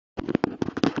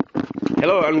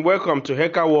Hello and welcome to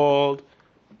HecaWorld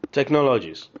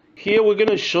Technologies. Here we're going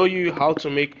to show you how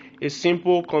to make a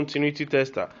simple continuity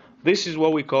tester. This is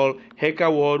what we call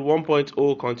HecaWorld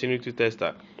 1.0 continuity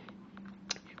tester.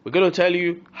 We're going to tell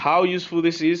you how useful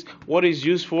this is, what it's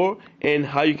used for, and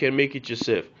how you can make it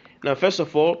yourself. Now, first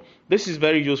of all, this is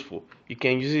very useful. You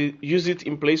can use it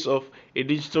in place of a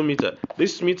digital meter.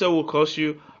 This meter will cost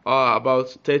you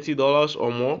about $30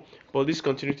 or more, but this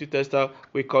continuity tester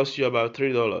will cost you about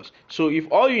 $3. So if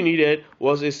all you needed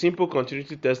was a simple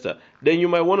continuity tester, then you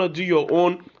might want to do your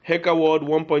own HecaWorld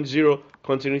 1.0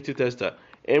 continuity tester.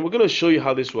 And we're going to show you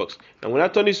how this works. And when I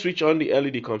turn the switch on, the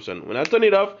LED comes on. When I turn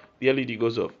it off, the LED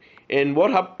goes off. And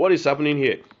what is happening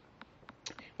here?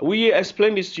 We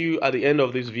explain this to you at the end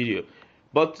of this video,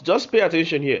 but just pay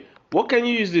attention here. What can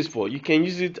you use this for? You can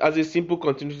use it as a simple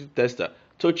continuity tester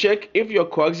to check if your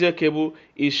coaxial cable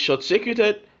is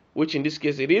short-circuited, which in this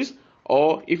case it is,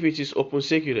 or if it is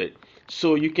open-circuited.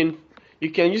 So you can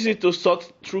use it to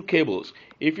sort through cables.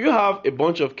 If you have a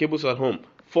bunch of cables at home,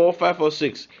 4, 5, or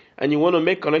 6, and you want to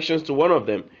make connections to one of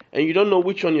them, and you don't know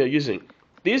which one you're using,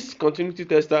 this continuity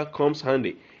tester comes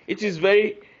handy. It is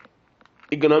very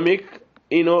ergonomic.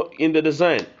 In the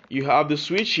design, you have the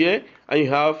switch here, and you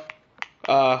have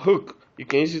a hook. You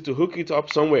can use it to hook it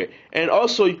up somewhere, and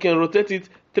also you can rotate it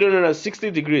 360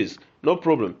 degrees. No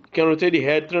problem. You can rotate the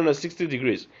head 360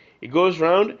 degrees. It goes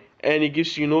round, and it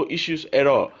gives you no issues at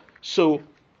all. So,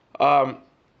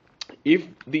 if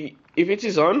it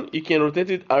is on, you can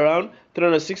rotate it around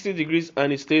 360 degrees,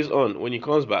 and it stays on when it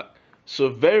comes back. So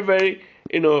very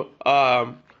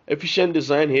efficient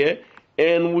design here,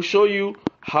 and we'll show you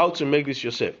how to make this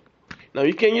yourself. Now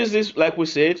you can use this, like we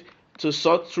said, to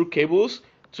sort through cables,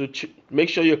 to make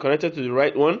sure you're connected to the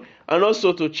right one, and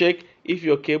also to check if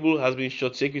your cable has been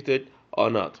short-circuited or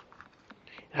not.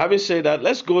 Having said that,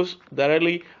 let's go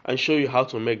directly and show you how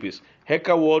to make this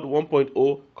HecaWorld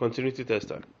 1.0 continuity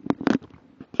tester.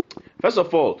 First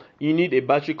of all, you need a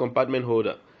battery compartment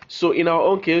holder. So in our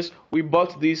own case, we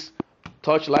bought these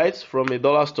torch lights from a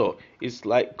dollar store. It's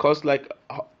cost like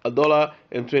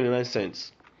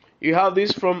 $1.29. You have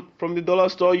this from the dollar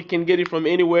store. You can get it from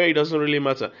anywhere. It doesn't really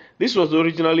matter. This was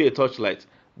originally a torch light.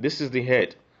 This is the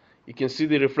head. You can see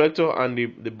the reflector and the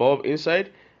bulb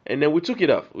inside. And then we took it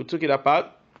off. We took it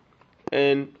apart,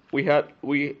 and we have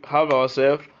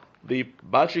ourselves the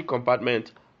battery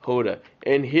compartment holder.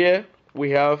 And here we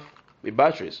have the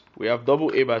batteries. We have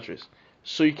AA batteries.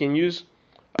 So you can use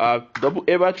AA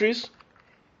batteries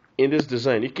in this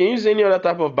design. You can use any other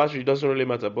type of battery, it doesn't really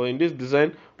matter, but in this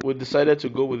design we decided to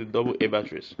go with the AA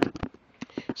batteries.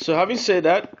 So having said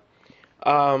that,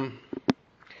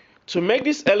 to make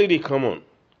this LED come on,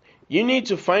 you need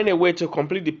to find a way to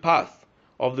complete the path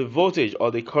of the voltage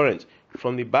or the current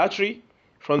from the battery,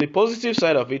 from the positive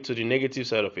side of it to the negative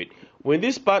side of it. When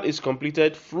this part is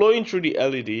completed, flowing through the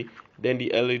LED, then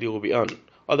the LED will be on.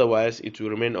 Otherwise it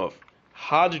will remain off.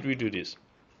 How did we do this?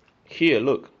 Here,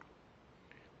 look.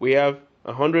 We have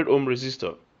a 100 ohm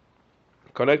resistor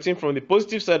connecting from the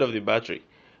positive side of the battery,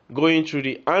 going through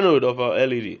the anode of our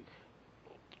LED,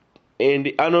 and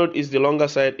the anode is the longer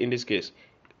side in this case,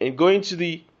 and going to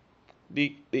the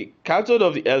cathode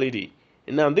of the LED.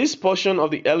 And now this portion of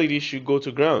the LED should go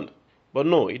to ground, but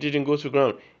no, it didn't go to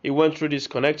ground. It went through this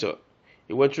connector.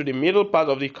 It went through the middle part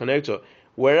of the connector,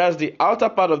 whereas the outer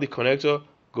part of the connector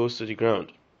goes to the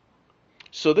ground.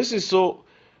 So this is so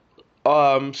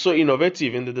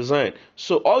innovative in the design.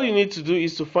 So all you need to do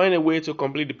is to find a way to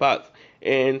complete the path,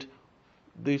 and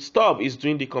the stub is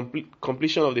doing the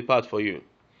completion of the path for you.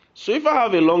 So if I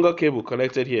have a longer cable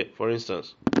connected here, for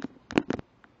instance,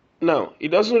 now it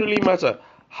doesn't really matter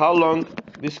how long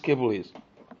this cable is.